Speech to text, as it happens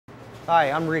Hi,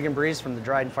 I'm Regan Breeze from the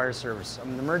Dryden Fire Service.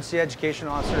 I'm the Emergency Education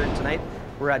Officer, and tonight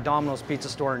we're at Domino's Pizza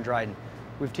Store in Dryden.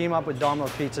 We've teamed up with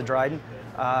Domino's Pizza Dryden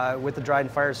with the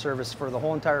Dryden Fire Service for the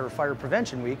whole entire Fire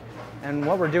Prevention Week. And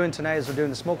what we're doing tonight is we're doing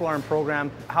the smoke alarm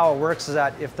program. How it works is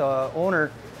that if the owner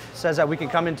says that we can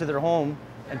come into their home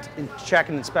and check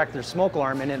and inspect their smoke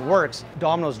alarm and it works,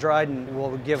 Domino's Dryden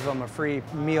will give them a free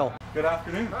meal. Good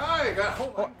afternoon. Hi, a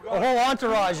whole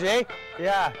entourage, eh?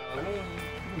 Yeah.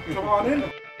 Come on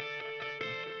in.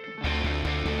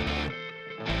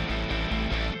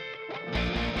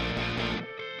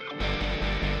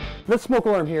 This smoke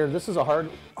alarm here, this is a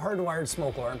hardwired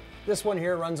smoke alarm. This one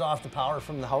here runs off the power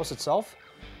from the house itself.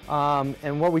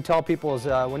 And what we tell people is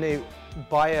when they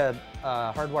buy a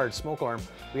hardwired smoke alarm,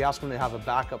 we ask them to have a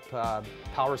backup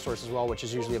power source as well, which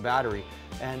is usually a battery.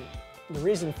 And the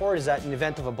reason for it is that in the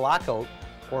event of a blackout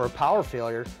or a power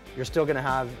failure, you're still going to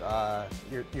have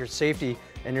your safety,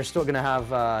 and you're still going to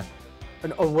have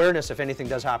an awareness if anything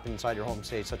does happen inside your home,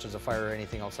 say such as a fire or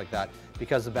anything else like that,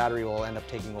 because the battery will end up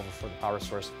taking over for the power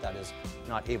source that is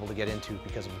not able to get into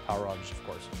because of the power outage, of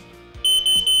course.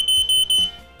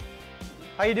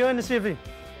 How you doing this evening?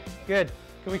 Good.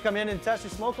 Can we come in and test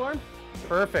your smoke alarm?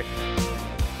 Perfect.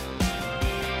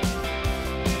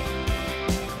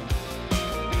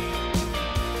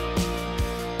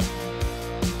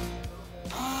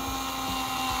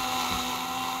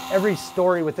 Every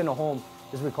story within a home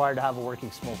is required to have a working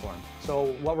smoke alarm. So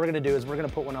what we're going to do is we're going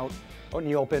to put one out in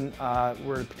the open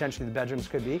where potentially the bedrooms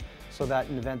could be, so that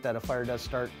in the event that a fire does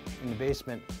start in the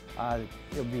basement,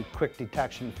 it'll be quick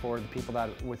detection for the people that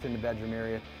are within the bedroom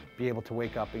area, be able to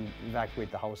wake up and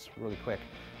evacuate the house really quick.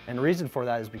 And the reason for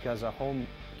that is because a home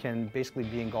can basically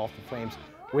be engulfed in flames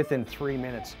within 3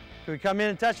 minutes. Can we come in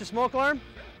and test your smoke alarm?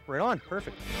 Right on,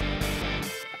 perfect.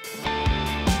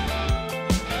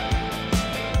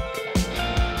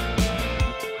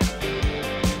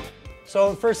 So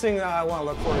the first thing I want to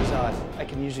look for is I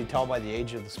can usually tell by the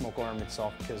age of the smoke alarm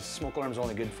itself, because the smoke alarm is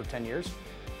only good for 10 years.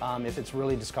 If it's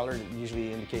really discolored, it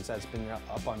usually indicates that it's been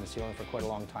up on the ceiling for quite a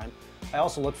long time. I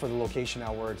also look for the location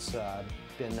now where it's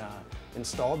been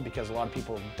installed, because a lot of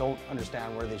people don't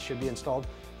understand where they should be installed.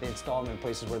 They install them in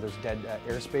places where there's dead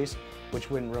airspace, which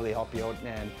wouldn't really help you out.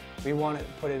 And we want to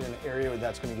put it in an area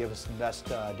that's going to give us the best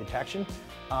detection.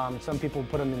 Some people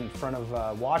put them in front of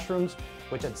washrooms,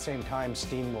 which at the same time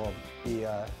steam will be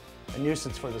a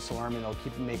nuisance for this alarm, and they'll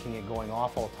keep making it going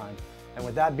off all the time. And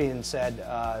with that being said,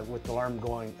 with the alarm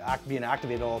being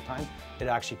activated all the time, it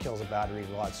actually kills the battery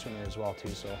a lot sooner as well too.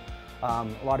 So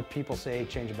a lot of people say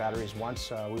change the batteries once.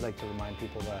 We like to remind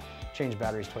people to change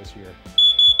batteries twice a year.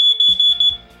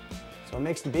 So it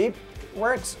makes the beep,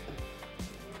 works.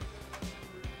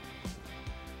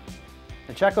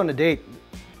 And check on the date.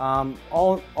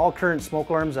 All current smoke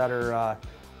alarms that are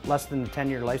less than the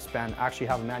 10-year lifespan actually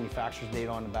have a manufacturer's date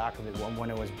on the back of it when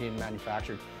it was being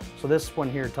manufactured. So this one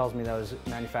here tells me that it was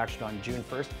manufactured on June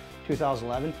 1st,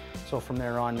 2011. So from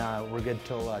there on, we're good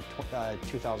till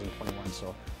 2021.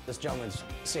 So this gentleman's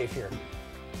safe here.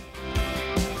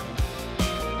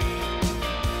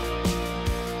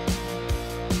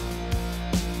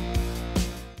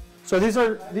 So these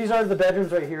are the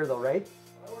bedrooms right here though, right?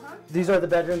 These are the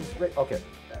bedrooms, right? Okay.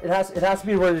 It has to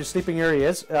be where your sleeping area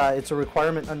is. It's a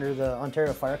requirement under the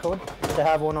Ontario Fire Code to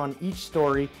have one on each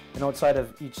story and outside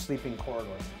of each sleeping corridor.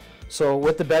 So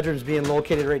with the bedrooms being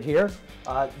located right here,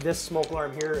 this smoke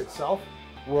alarm here itself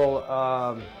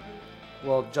will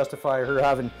justify her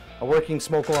having a working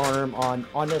smoke alarm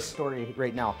on this story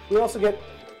right now. We also get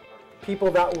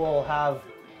people that will have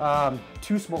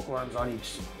 2 smoke alarms on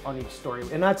each story,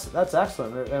 and that's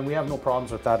excellent, and we have no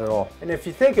problems with that at all. And if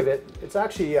you think of it, it's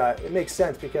actually it makes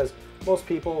sense, because most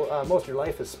people, most of your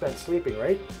life is spent sleeping,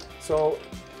 right? So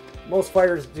most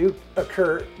fires do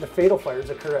occur, the fatal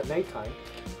fires occur at nighttime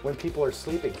when people are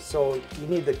sleeping. So you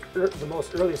need the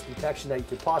most earliest detection that you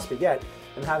could possibly get,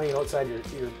 and having it outside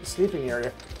your sleeping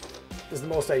area is the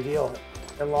most ideal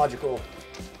and logical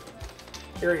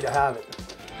area to have it.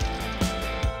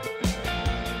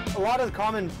 A lot of the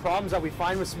common problems that we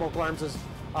find with smoke alarms is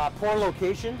poor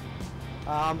location.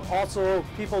 Also,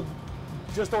 people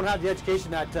just don't have the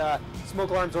education that smoke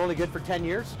alarms are only good for 10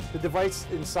 years. The device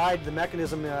inside, the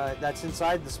mechanism that's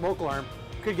inside the smoke alarm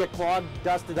could get clogged,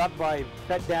 dusted up by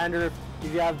pet dander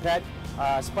if you have a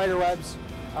pet, spider webs.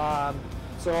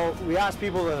 So we ask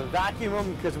people to vacuum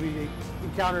them, because we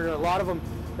encountered a lot of them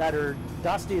that are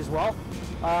dusty as well.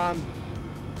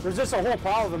 There's just a whole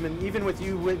pile of them, and even with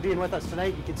you being with us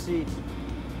tonight, you can see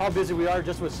how busy we are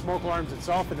just with smoke alarms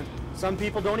itself, and some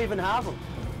people don't even have them.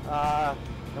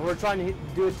 And we're trying to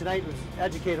do it tonight, is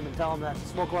educate them and tell them that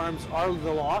smoke alarms are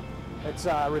the law, It's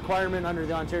a requirement under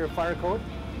the Ontario Fire Code,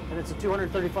 and it's a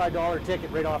 $235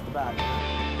 ticket right off the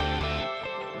bat.